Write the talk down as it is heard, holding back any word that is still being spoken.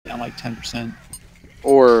down like 10%.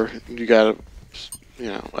 Or you got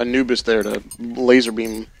Anubis there to laser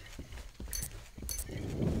beam.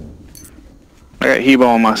 I got Hebo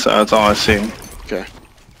on my side, that's all I see. Okay.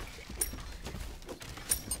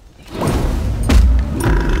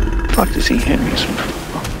 Fuck does he hit me?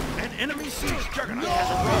 An enemy siege juggernaut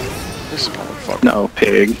has This motherfucker. No,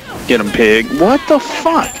 pig. Get him, pig. What the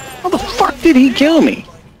fuck? How the fuck did he kill me?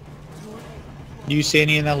 Do you see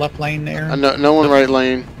any in that left lane there? No one right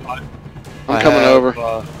lane. I'm coming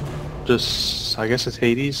over. Just, I guess it's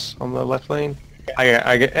Hades on the left lane.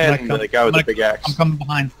 I get and the guy with the big axe. I'm coming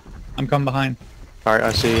behind. I'm coming behind. All right,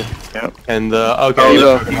 I see you. Yep. And okay,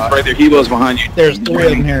 Oh, he's right there. Hebo's behind you. There's 3 of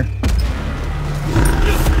them here.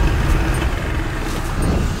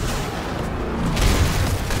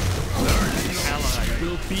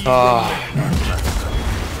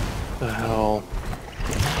 The hell.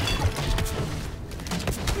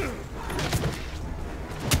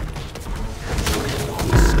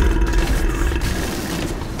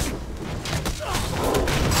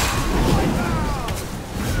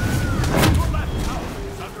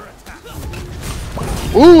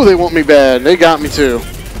 Ooh, they want me bad. They got me too.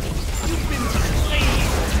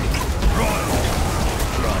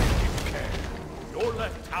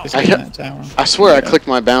 I swear I clicked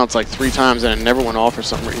my bounce like 3 times and it never went off for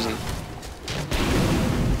some reason.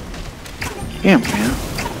 Damn, man.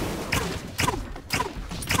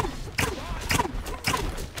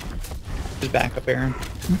 Just back up, Aaron.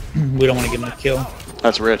 We don't want to give him a kill.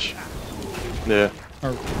 That's rich. Yeah.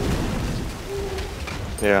 Or,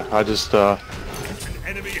 Yeah, I just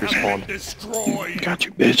respawned. Got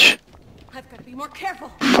you, bitch. I've got to be more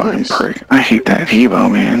careful. Fucking prick. I hate that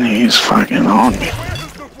Hebo, man. He's fucking on me.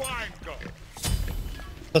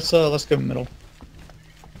 let's go middle.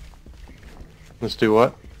 Let's do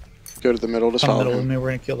what? Go to the middle to Come follow middle, him. and we're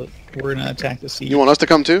gonna kill it. We're gonna attack the siege. You want us to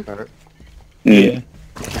come too? All right. Yeah.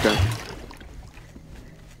 Okay.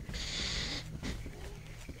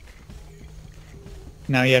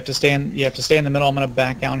 Now you have to stay in. You have to stay in the middle. I'm gonna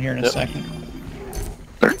back down here in a second.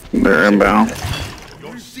 They're inbound.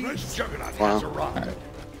 Wow. Alright.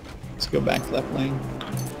 Let's go back left lane.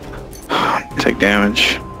 Take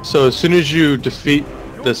damage. So as soon as you defeat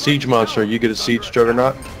the siege monster, you get a siege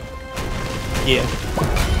juggernaut. Yeah.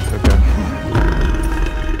 Okay.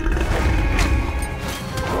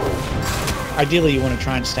 Ideally, you want to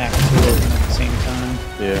try and stack 2 of them at the same time.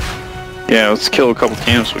 Yeah. Yeah, let's kill a couple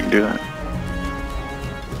camps so we can do that.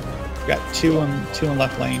 We got two in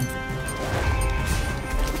left lane.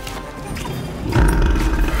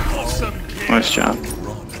 Nice job.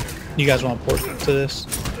 You guys want to port to this?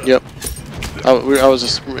 Yep. I was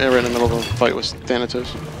just right in the middle of a fight with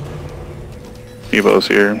Thanatos. Hebo's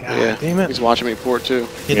here. Yeah. Damn it. He's watching me port too.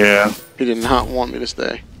 Yeah. He did not want me to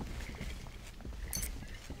stay.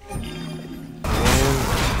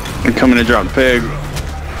 I'm coming to drop the pig.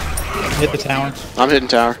 Hit the tower. I'm hitting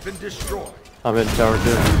tower. I'm in tower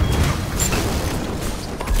 2.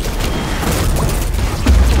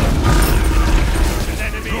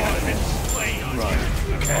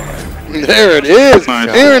 There it is! Nice.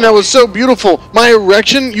 Aaron, that was so beautiful! My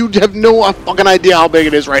erection, you have no fucking idea how big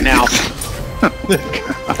it is right now. Not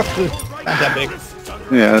that big.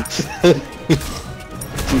 Yeah, it's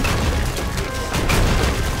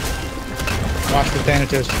Watch the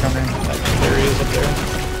Thanatos come in. There he is up there.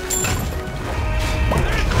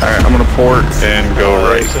 alright, I'm gonna port and go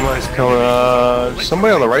right. Somebody's coming.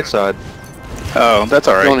 Somebody on the right side. Oh, that's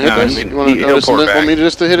alright. You want to hit this? You want me to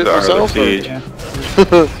just to hit it myself? Or? Yeah.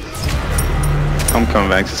 I'm coming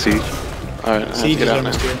back to siege. Alright, I have to Siege get is out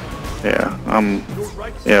now. almost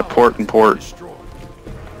here. Yeah, port and port.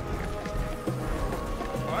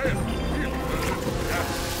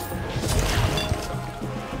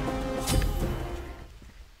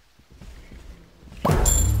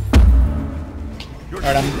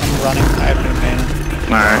 Alright, I'm running. I have no mana.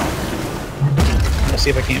 Alright. Let's see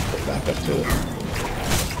if I can't put back up to it.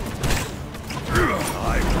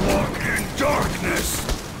 I walk in darkness.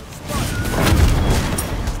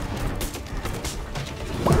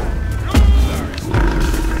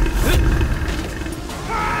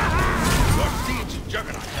 Your siege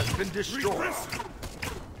juggernaut has been destroyed.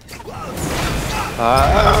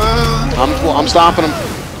 I'm stopping him.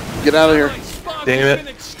 Get out of here. Damn it.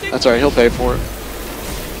 That's alright, he'll pay for it.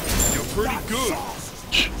 You're pretty good.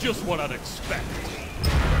 Just what I'd expect.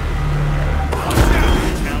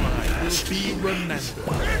 Ally will be remembered.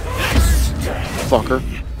 Fucker.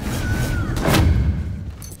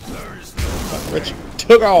 Rich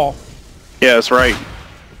took all. Yeah, that's right.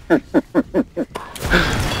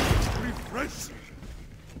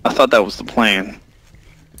 I thought that was the plan.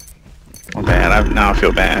 I'm bad. Now I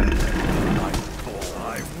feel bad.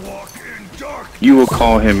 I walk in dark. You will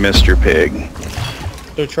call him Mr. Pig.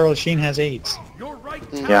 So Charlie Sheen has AIDS. Your right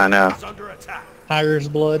Yeah, I know. is under attack. Tiger's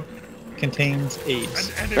blood contains AIDS.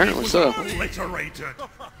 An enemy Apparently was so. obliterated.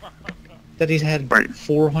 That he's had Right.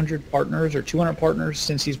 400 partners or 200 partners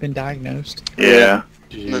since he's been diagnosed. Yeah.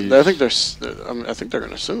 I think I think they're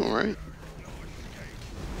gonna sue him, right?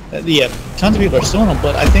 Yeah, tons of people are suing him,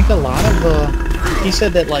 but I think a lot of, he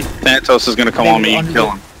said that, like, Thanatos is gonna come They on were me and under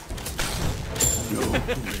kill the-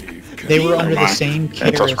 him. they were under the mind. same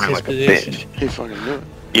care Thanatos as ran his like a position. bitch. He fucking knew it.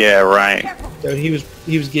 Yeah, right. So he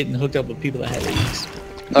was getting hooked up with people that had AIDS.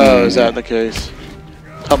 Oh, is that the case?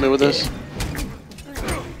 Help me with this.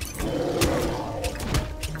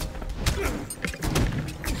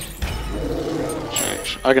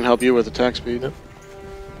 Change. I can help you with attack speed. God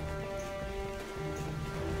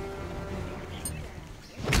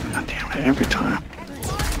damn it, every time.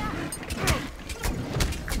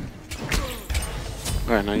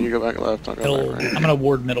 Alright, now you go back left, I'll go Middle, back right. I'm gonna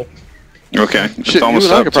ward middle. Okay, Shit, it's almost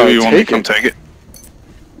you and I up could to probably you. Want me to take come it. take it?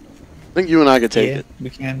 I think you and I could take Yeah, it. we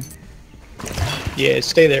can. Yeah,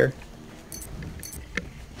 stay there.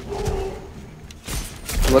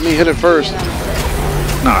 Let me hit it first. No,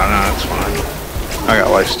 it's fine. I got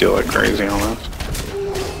lifesteal like crazy on this.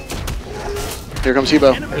 Here comes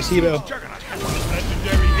Hebo. There's Hebo.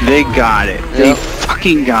 They got it. They Yep.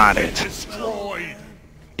 fucking got it. Destroyed.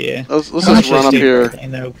 Yeah. Let's I'm just actually run up staying here. right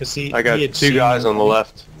in, though, 'cause I got he had two seen guys on the me.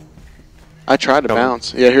 left. I tried to Coming.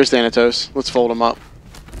 bounce. Yeah, here's Thanatos. Let's fold him up.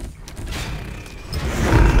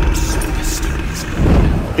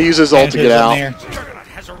 He uses ult to get Thanatos out. in there. Juggernaut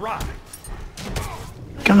has arrived.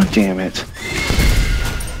 God damn it.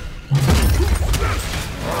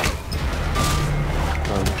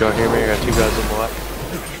 Did y'all hear me? I got two guys on the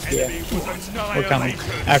left. Yeah, we're coming.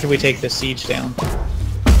 After we take the siege down.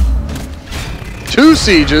 2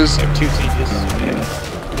 sieges. We have 2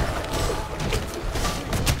 sieges.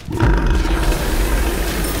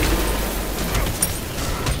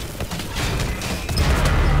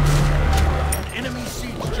 Enemy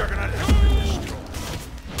siege juggernaut has been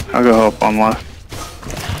destroyed. I'll go help on left.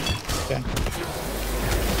 Okay.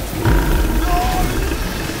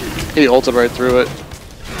 He ulted right through it.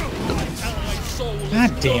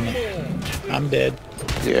 God damn it. I'm dead.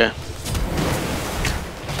 Yeah.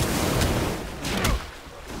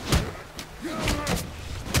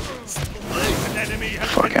 An enemy has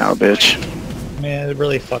Fuck out, bitch. Man, it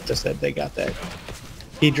really fucked us that they got that.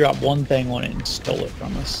 He dropped one thing on it and stole it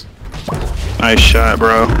from us. Nice shot,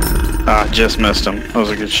 bro. Ah, just missed him. That was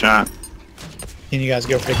a good shot. Can you guys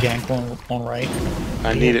go for the gank on right?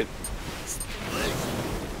 I need it.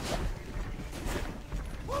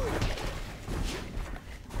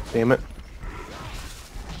 Damn it.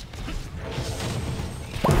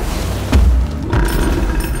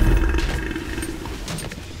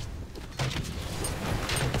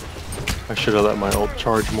 I should have let my ult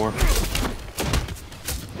charge more.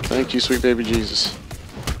 Thank you, sweet baby Jesus.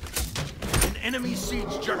 An enemy siege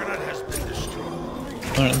juggernaut has been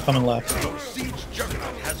destroyed. I'm coming left. Your siege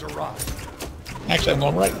juggernaut has arrived. Actually, I'm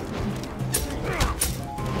going right.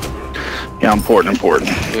 Yeah, important.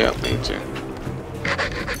 Yeah, me too.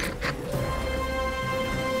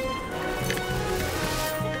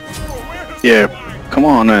 Yeah, come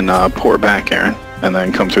on and pour back, Aaron. And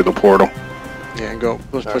then come through the portal. Yeah, go.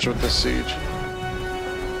 Let's push with this siege.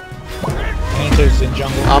 Thanatos in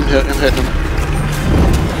jungle. I'm hitting him.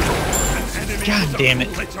 God damn it.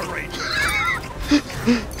 Obliterated.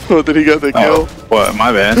 Oh, did he get the Oh, kill? what? My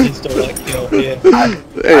He bad. stole that kill, yeah.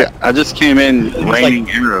 Hey, I just came in raining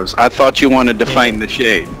arrows. I thought you wanted to fight in the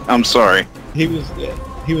shade. I'm sorry. He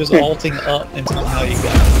was ulting up and somehow you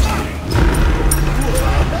got it.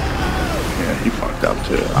 Yeah, he fucked up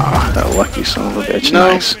too. Ah, that lucky son of a bitch.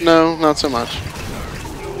 no, Nice. no, not so much.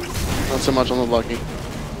 Not so much on the lucky.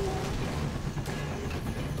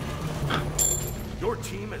 Your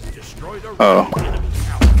team has destroyed a Oh. enemy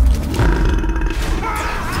tower.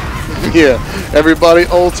 Yeah, everybody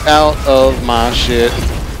ults out of my shit.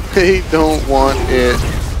 They don't want it.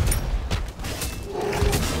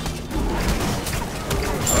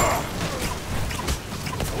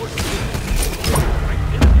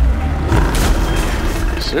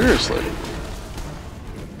 Seriously.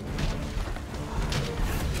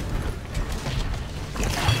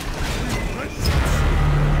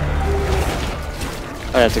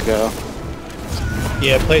 I have to go.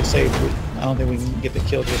 Yeah, play it safe. I don't think we can get the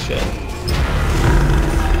kill just yet.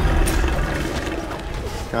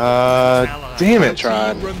 God damn I it.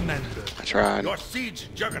 tried. Remember, I tried. your siege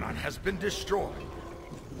juggernaut has been destroyed.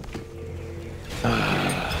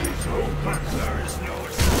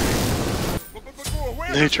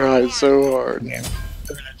 They tried so hard. Yeah,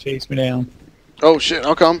 they're gonna chase me down. Oh shit,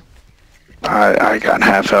 I'll come. I got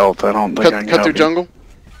half health. I don't think I can Cut help through you. jungle.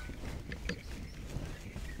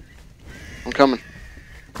 I'm coming.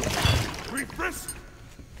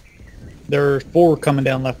 There are 4 coming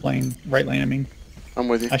down left lane, right lane. I mean, I'm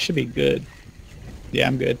with you. I should be good. Yeah,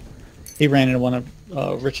 I'm good. He ran into one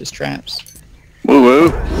of Rich's traps. Woo woo.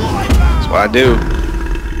 That's what I do.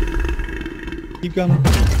 Keep coming.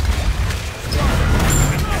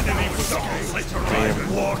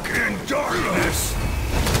 Walk in darkness.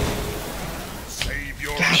 Save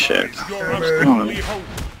your Shit. lives, your only hope.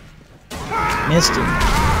 Missed him.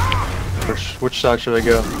 Which side should I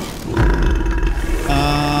go?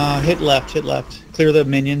 Hit left, hit left. Clear the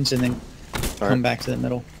minions and then come Alright. back to the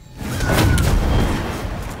middle.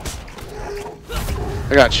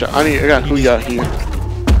 I got shot. I got who you got here.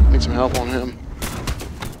 Need some help on him.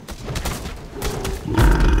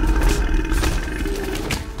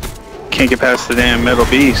 Can't get past the damn middle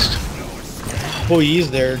beast.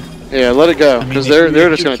 Employees there. Yeah, let it go, I mean, because if they're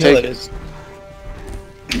you just gonna kill take it.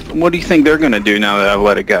 it's- What do you think they're gonna do now that I've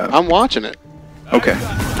let it go? I'm watching it. Okay,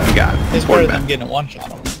 you got it. It's better than getting a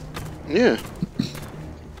one-shot on them. Yeah.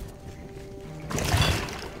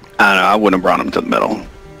 I don't know. I wouldn't have brought him to the middle.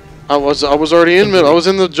 I was already in middle. I was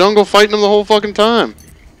in the jungle fighting them the whole fucking time.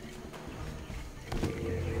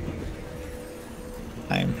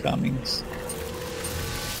 I am coming.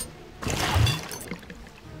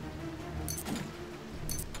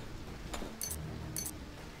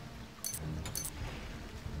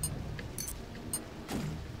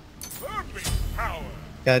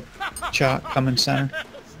 Got Chalk coming center.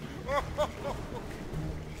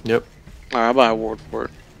 Yep. Alright, I'll buy a ward for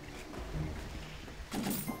it.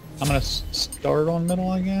 I'm gonna start on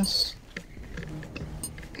middle, I guess.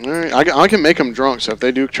 Alright, I can make them drunk, so if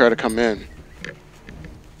they do try to come in.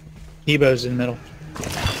 Debo's in middle.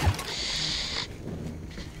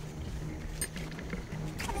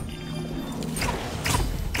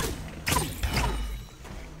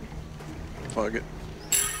 Fuck it.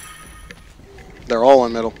 They're all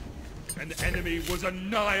in middle. An enemy was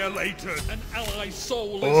annihilated. An ally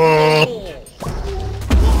soul is no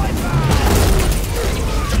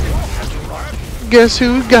Guess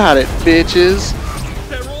who got it, bitches?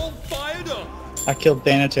 more. They're all fired up. I killed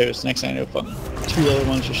Thanatos. Next thing I know, fucking 2 other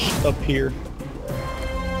ones just up here.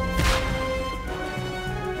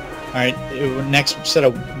 Alright, next set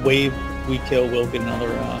of wave we kill, we'll get another,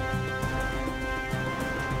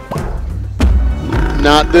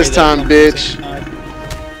 Not this right there time, on the bitch. same side.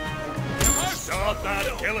 Start that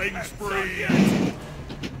killing spree.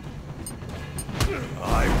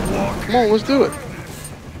 I walk. Come on, let's do it.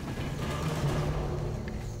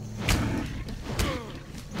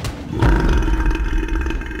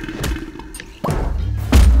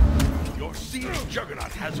 Your siege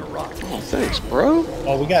juggernaut has arrived. Oh, thanks, bro.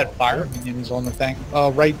 Oh, we got fire minions on the thing.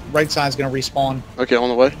 Right side's gonna respawn. Okay, on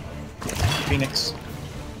the way. Phoenix.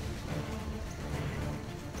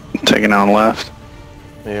 Taking on left.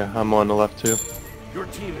 Yeah, I'm on the left too. Your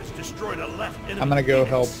team has destroyed a left enemy. I'm gonna go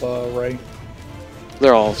help Ray.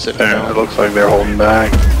 They're all sitting There, it down. looks like they're holding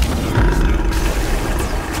back.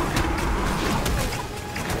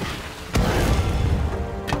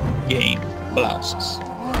 Game. Blouses.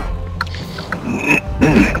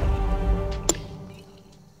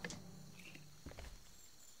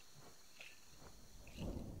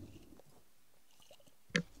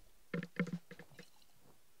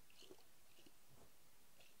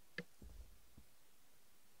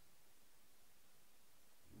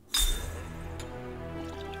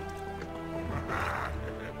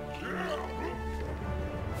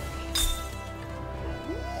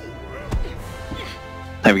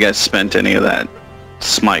 Have you guys spent any of that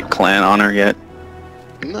Smite clan honor yet?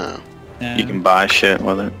 No. You can buy shit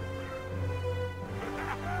with it.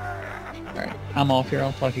 Alright, I'm off here.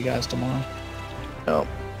 I'll talk to you guys tomorrow. Oh.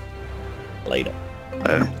 Later.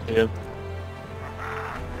 Yeah.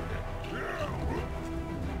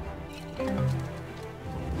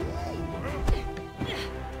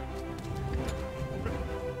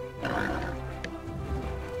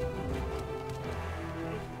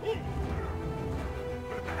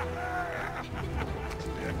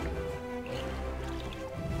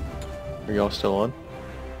 Are y'all still on?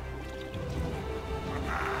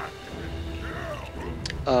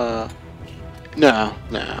 No.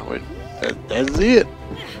 That's it.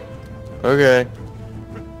 Okay.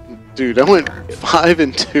 Dude, I went 5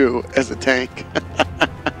 and 2 as a tank.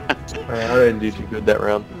 Alright, I didn't do too good that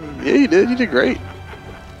round. Yeah, you did. You did great.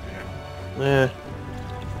 Eh.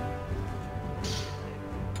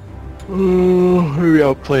 Maybe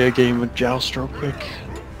I'll play a game of Joust real quick.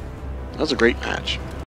 That was a great match.